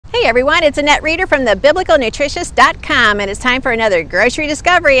Hey everyone, it's Annette Reeder from the Biblical Nutritionist.com, and it's time for another grocery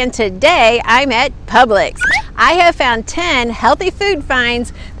discovery, and today I'm at Publix. I have found 10 healthy food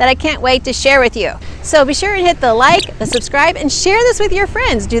finds that I can't wait to share with you. So be sure and hit the like, the subscribe, and share this with your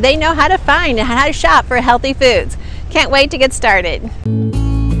friends. Do they know how to find and how to shop for healthy foods? Can't wait to get started.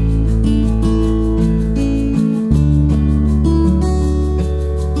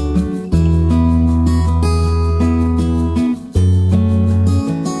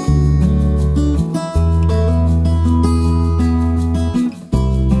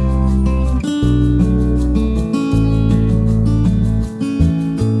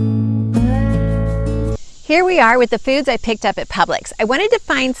 Here we are with the foods I picked up at Publix. I wanted to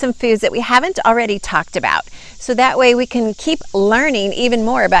find some foods that we haven't already talked about, so that way we can keep learning even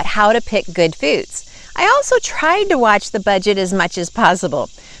more about how to pick good foods. I also tried to watch the budget as much as possible,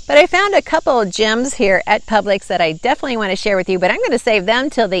 but I found a couple of gems here at Publix that I definitely want to share with you, but I'm going to save them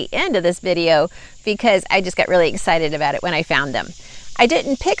till the end of this video because I just got really excited about it when I found them. I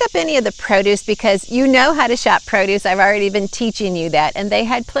didn't pick up any of the produce because you know how to shop produce. I've already been teaching you that, and they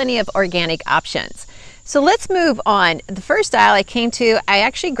had plenty of organic options. So let's move on. The first aisle I came to, I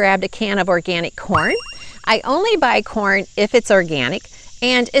actually grabbed a can of organic corn. I only buy corn if it's organic,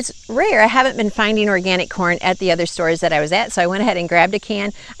 and it's rare. I haven't been finding organic corn at the other stores that I was at, so I went ahead and grabbed a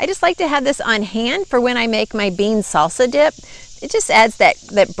can. I just like to have this on hand for when I make my bean salsa dip. It just adds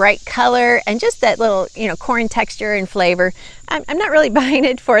that bright color and just that little, corn texture and flavor. I'm not really buying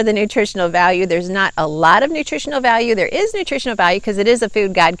it for the nutritional value. There's not a lot of nutritional value. There is nutritional value because it is a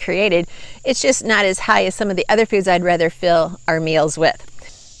food God created. It's just not as high as some of the other foods I'd rather fill our meals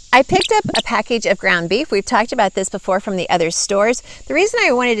with. I picked up a package of ground beef. We've talked about this before from the other stores. The reason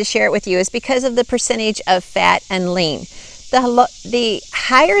I wanted to share it with you is because of the percentage of fat and lean. The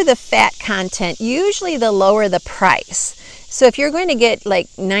higher the fat content, usually the lower the price. So if you're going to get like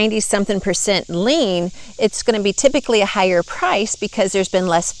 90-something% lean, it's going to be typically a higher price because there's been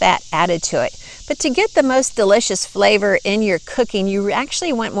less fat added to it. But to get the most delicious flavor in your cooking, you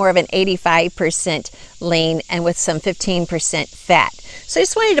actually want more of an 85% lean and with some 15% fat. So I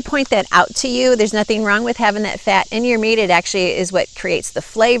just wanted to point that out to you. There's nothing wrong with having that fat in your meat. It actually is what creates the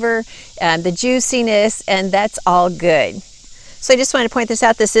flavor, the juiciness, and that's all good. So I just wanted to point this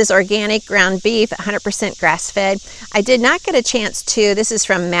out. This is organic ground beef, 100% grass-fed. I did not get a chance to, this is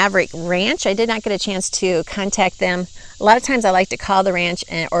from Maverick Ranch. I did not get a chance to contact them. A lot of times I like to call the ranch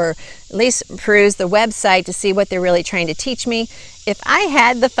or at least peruse the website to see what they're really trying to teach me. If I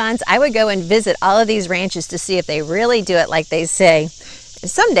had the funds, I would go and visit all of these ranches to see if they really do it like they say.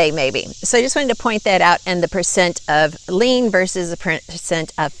 Someday maybe. So I just wanted to point that out, and the percent of lean versus the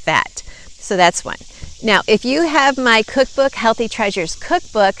percent of fat. So that's one. Now, if you have my cookbook, Healthy Treasures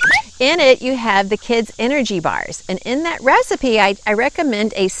Cookbook, in it you have the kids' energy bars. And in that recipe, I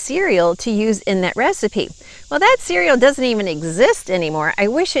recommend a cereal to use in that recipe. Well, that cereal doesn't even exist anymore. I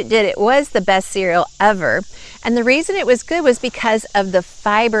wish it did. It was the best cereal ever. And the reason it was good was because of the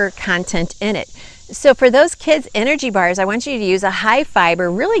fiber content in it. So for those kids' energy bars, I want you to use a high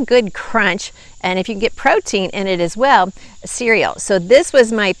fiber, really good crunch, and if you can get protein in it as well, cereal. So this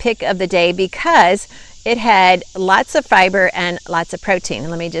was my pick of the day because it had lots of fiber and lots of protein.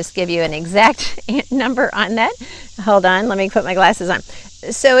 Let me just give you an exact number on that. Hold on, let me put my glasses on.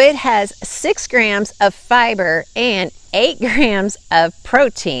 So it has 6 grams of fiber and 8 grams of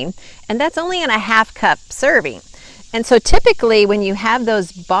protein, and that's only in a half cup serving. And so typically when you have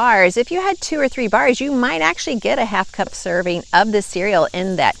those bars, if you had 2 or 3 bars, you might actually get a half cup serving of the cereal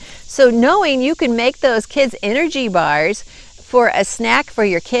in that. So knowing you can make those kids' energy bars for a snack for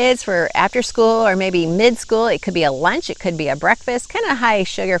your kids for after school or maybe mid-school, it could be a lunch, it could be a breakfast, kind of high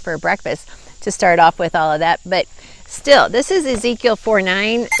sugar for a breakfast to start off with all of that. But still, this is Ezekiel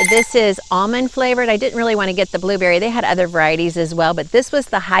 4:9. This is almond flavored. I didn't really want to get the blueberry. They had other varieties as well, but this was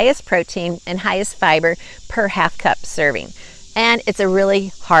the highest protein and highest fiber per half cup serving. And it's a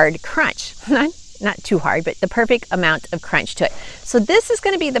really hard crunch. Not too hard, but the perfect amount of crunch to it. So this is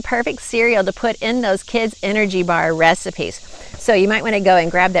going to be the perfect cereal to put in those kids' energy bar recipes. So you might want to go and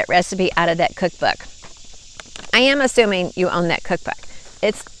grab that recipe out of that cookbook. I am assuming you own that cookbook.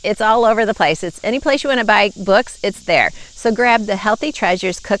 It's all over the place. It's any place you want to buy books, it's there. So grab the Healthy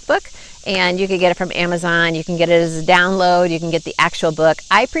Treasures Cookbook, and you can get it from Amazon. You can get it as a download. You can get the actual book.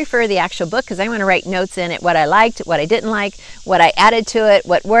 I prefer the actual book because I want to write notes in it, what I liked, what I didn't like, what I added to it,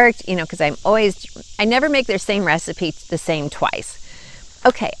 what worked, because I never make their same recipe the same twice.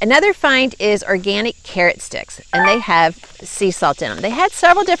 Okay, another find is organic carrot sticks, and they have sea salt in them. They had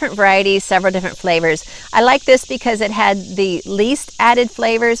several different varieties, several different flavors. I like this because it had the least added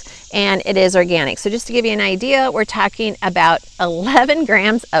flavors, and it is organic. So just to give you an idea, we're talking about 11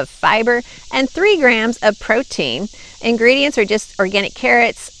 grams of fiber and 3 grams of protein. Ingredients are just organic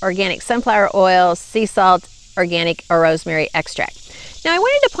carrots, organic sunflower oil, sea salt, organic or rosemary extract. Now I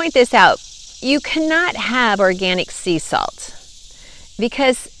wanted to point this out. You cannot have organic sea salt,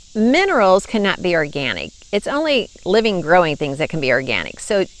 because minerals cannot be organic. It's only living, growing things that can be organic.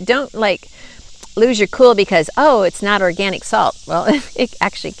 So don't like lose your cool because, oh, it's not organic salt. Well, it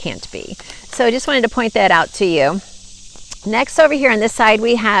actually can't be. So I just wanted to point that out to you. Next, over here on this side,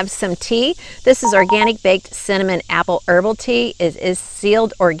 we have some tea. This is organic baked cinnamon apple herbal tea. It is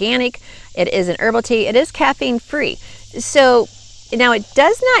sealed organic. It is an herbal tea. It is caffeine free. So now it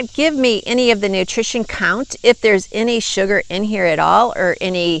does not give me any of the nutrition count, if there's any sugar in here at all, or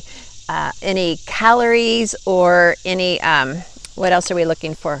any calories, or any, what else are we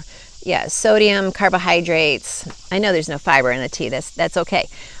looking for? Yeah, sodium, carbohydrates. I know there's no fiber in the tea, that's okay.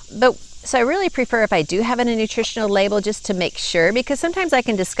 But so I really prefer if I do have a nutritional label, just to make sure, because sometimes I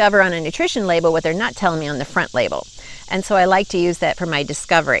can discover on a nutrition label what they're not telling me on the front label. And so I like to use that for my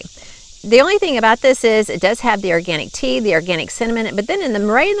discovery. The only thing about this is it does have the organic tea, the organic cinnamon, but then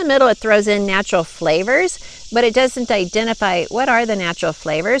right in the middle it throws in natural flavors, but it doesn't identify what are the natural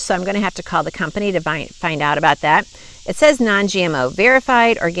flavors, so I'm going to have to call the company to find out about that. It says non-GMO,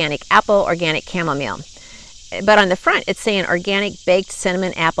 verified, organic apple, organic chamomile. But on the front it's saying organic baked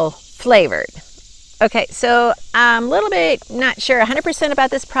cinnamon apple flavored. Okay, so I'm a little bit not sure 100%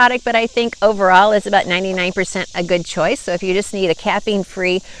 about this product, but I think overall it's about 99% a good choice. So if you just need a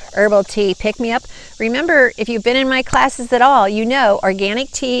caffeine-free herbal tea pick-me-up, remember, if you've been in my classes at all, you know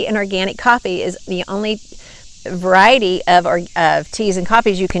organic tea and organic coffee is the only variety of teas and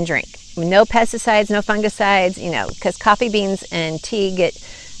coffees you can drink. No pesticides, no fungicides, you know, because coffee beans and tea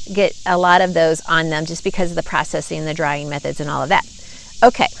get a lot of those on them just because of the processing, the drying methods, and all of that.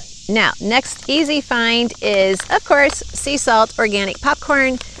 Okay. Now, next easy find is, of course, sea salt organic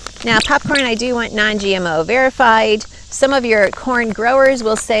popcorn. Now, popcorn I do want non-GMO verified. Some of your corn growers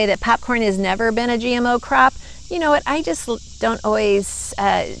will say that popcorn has never been a GMO crop. You know what, I just don't always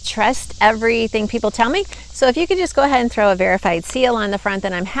trust everything people tell me. So if you could just go ahead and throw a verified seal on the front,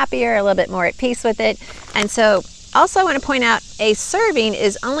 then I'm happier, a little bit more at peace with it. And so, also I want to point out, a serving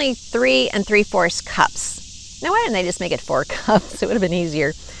is only 3 3/4 cups. Now, why didn't they just make it 4 cups? It would have been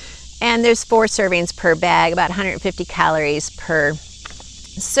easier. And there's 4 servings per bag, about 150 calories per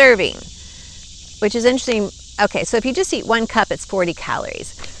serving, which is interesting. Okay, so if you just eat 1 cup, it's 40 calories.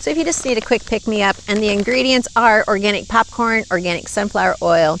 So if you just need a quick pick-me-up, and the ingredients are organic popcorn, organic sunflower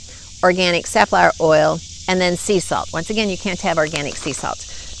oil, organic safflower oil, and then sea salt. Once again, you can't have organic sea salt.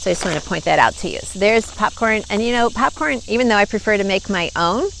 So I just want to point that out to you. So there's popcorn, and you know, popcorn, even though I prefer to make my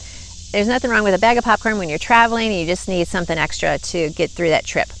own, there's nothing wrong with a bag of popcorn when you're traveling and you just need something extra to get through that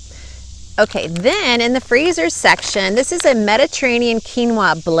trip. Okay, then in the freezer section, this is a Mediterranean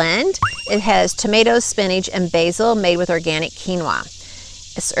quinoa blend. It has tomatoes, spinach, and basil made with organic quinoa.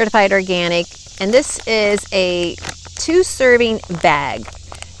 It's certified organic, and this is a 2-serving bag.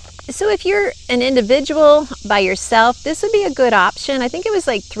 So if you're an individual by yourself, this would be a good option. I think it was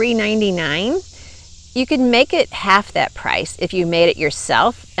like $3.99. You could make it half that price if you made it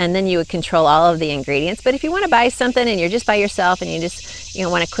yourself, and then you would control all of the ingredients. But if you want to buy something and you're just by yourself and you just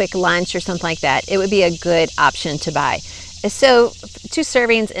want a quick lunch or something like that, it would be a good option to buy. So 2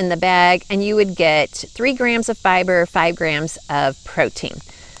 servings in the bag, and you would get 3 grams of fiber, 5 grams of protein.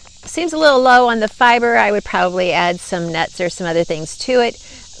 Seems a little low on the fiber. I would probably add some nuts or some other things to it.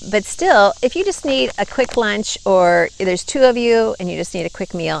 But still, if you just need a quick lunch, or there's 2 of you and you just need a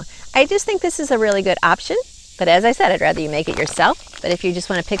quick meal, I just think this is a really good option. But as I said, I'd rather you make it yourself. But if you just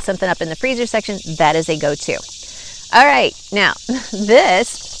want to pick something up in the freezer section, that is a go-to. All right, now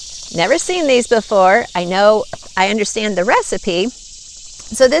this, never seen these before. I understand the recipe.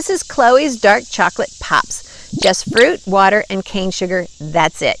 So this is Chloe's Dark Chocolate Pops. Just fruit, water, and cane sugar,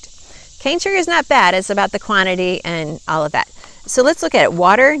 that's it. Cane sugar is not bad, it's about the quantity and all of that. So let's look at it.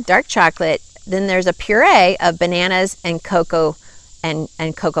 Water, dark chocolate, then there's a puree of bananas and cocoa and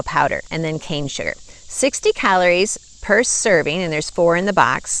cocoa powder, and then cane sugar. 60 calories per serving, and there's 4 in the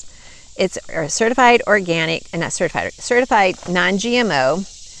box. It's certified organic, and not certified, certified non-GMO.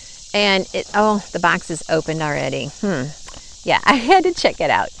 And the box is opened already. Yeah, I had to check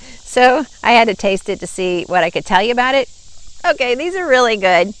it out. So I had to taste it to see what I could tell you about it. Okay, these are really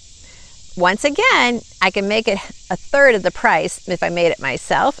good. Once again, I can make it a third of the price if I made it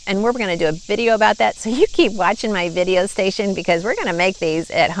myself, and we're going to do a video about that. So you keep watching my video station, because we're going to make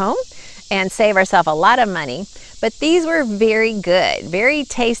these at home and save ourselves a lot of money. But these were very good, very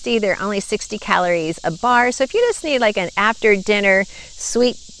tasty. They're only 60 calories a bar. So if you just need like an after dinner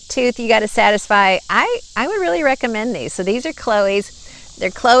sweet tooth you got to satisfy, I would really recommend these. So these are Chloe's. They're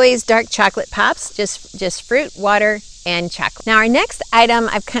Chloe's dark chocolate pops, just fruit, water, and chocolate. Now our next item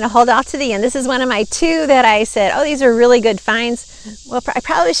I've kind of held off to the end. This is one of my 2 that I said, oh, these are really good finds. Well, I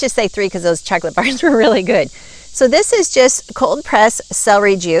probably should say 3 because those chocolate bars were really good. So this is just cold pressed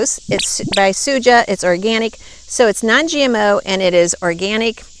celery juice. It's by Suja. It's organic. So it's non-GMO and it is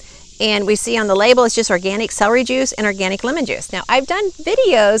organic. And we see on the label it's just organic celery juice and organic lemon juice. Now I've done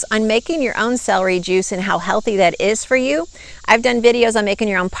videos on making your own celery juice and how healthy that is for you. I've done videos on making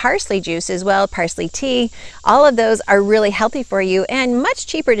your own parsley juice as well, parsley tea. All of those are really healthy for you and much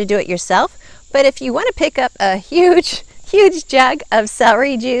cheaper to do it yourself. But if you want to pick up a huge jug of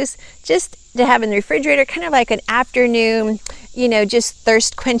celery juice just to have in the refrigerator, kind of like an afternoon, you know, just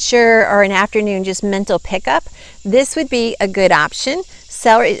thirst quencher, or an afternoon just mental pickup, this would be a good option.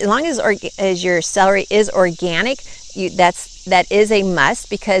 Celery, as long as your celery is organic, that is a must,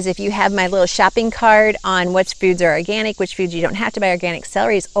 because if you have my little shopping card on which foods are organic, which foods you don't have to buy organic,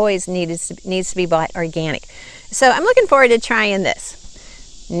 celery is always needs to be bought organic. So I'm looking forward to trying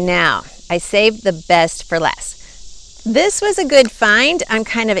this. Now, I saved the best for last. This was a good find. I'm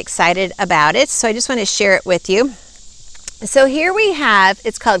kind of excited about it, so I just want to share it with you. So here we have,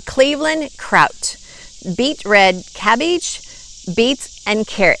 it's called Cleveland Kraut, beet red cabbage, beets, and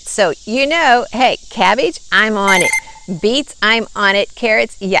carrots. So you know, hey, cabbage, I'm on it. Beets, I'm on it.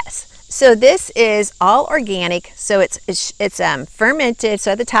 Carrots, yes. So this is all organic. So it's fermented.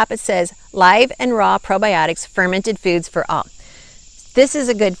 So at the top it says live and raw probiotics, fermented foods for all. This is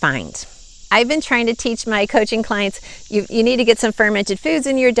a good find. I've been trying to teach my coaching clients, you need to get some fermented foods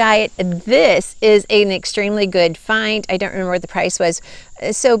in your diet. This is an extremely good find. I don't remember what the price was.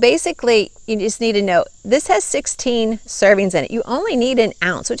 So basically, you just need to know, this has 16 servings in it. You only need an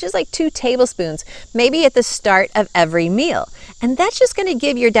ounce, which is like 2 tablespoons, maybe at the start of every meal. And that's just going to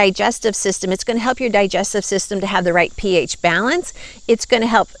give your digestive system, it's going to help your digestive system to have the right pH balance. It's going to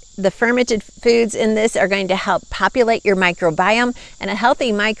help. The fermented foods in this are going to help populate your microbiome, and a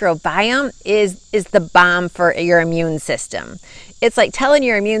healthy microbiome is the bomb for your immune system. It's like telling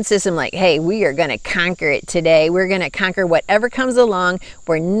your immune system, like, hey, we are going to conquer it today. We're going to conquer whatever comes along.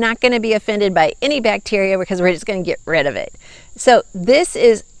 We're not going to be offended by any bacteria because we're just going to get rid of it. So this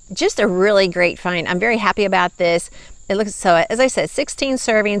is just a really great find. I'm very happy about this. It looks, so as I said, 16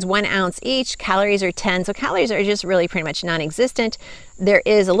 servings, 1 ounce each. Calories are 10. So calories are just really pretty much non-existent. There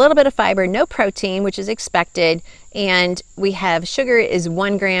is a little bit of fiber, no protein, which is expected. And we have sugar is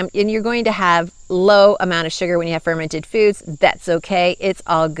 1 gram, and you're going to have low amount of sugar when you have fermented foods. That's okay. It's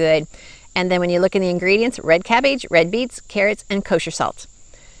all good. And then when you look in the ingredients, red cabbage, red beets, carrots, and kosher salt.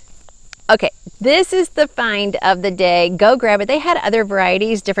 Okay, this is the find of the day. Go grab it. They had other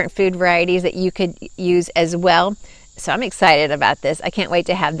varieties, different food varieties that you could use as well. So I'm excited about this. I can't wait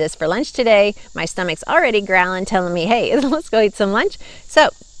to have this for lunch today. My stomach's already growling, telling me, hey, let's go eat some lunch. So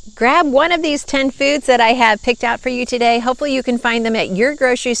grab one of these 10 foods that I have picked out for you today. Hopefully you can find them at your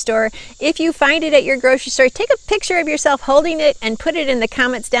grocery store. If you find it at your grocery store, take a picture of yourself holding it and put it in the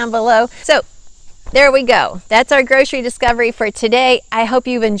comments down below. So there we go. That's our grocery discovery for today. I hope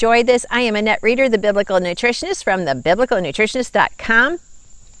you've enjoyed this. I am Annette Reeder, the Biblical Nutritionist from thebiblicalnutritionist.com.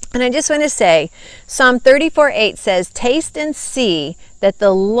 And I just want to say, Psalm 34:8 says, taste and see that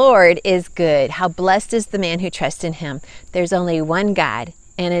the Lord is good. How blessed is the man who trusts in him. There's only one God,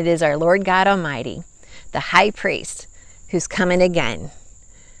 and it is our Lord God Almighty, the high priest, who's coming again.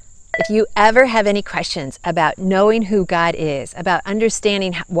 If you ever have any questions about knowing who God is, about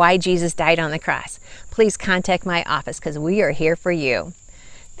understanding why Jesus died on the cross, please contact my office, because we are here for you.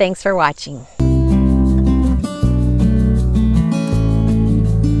 Thanks for watching.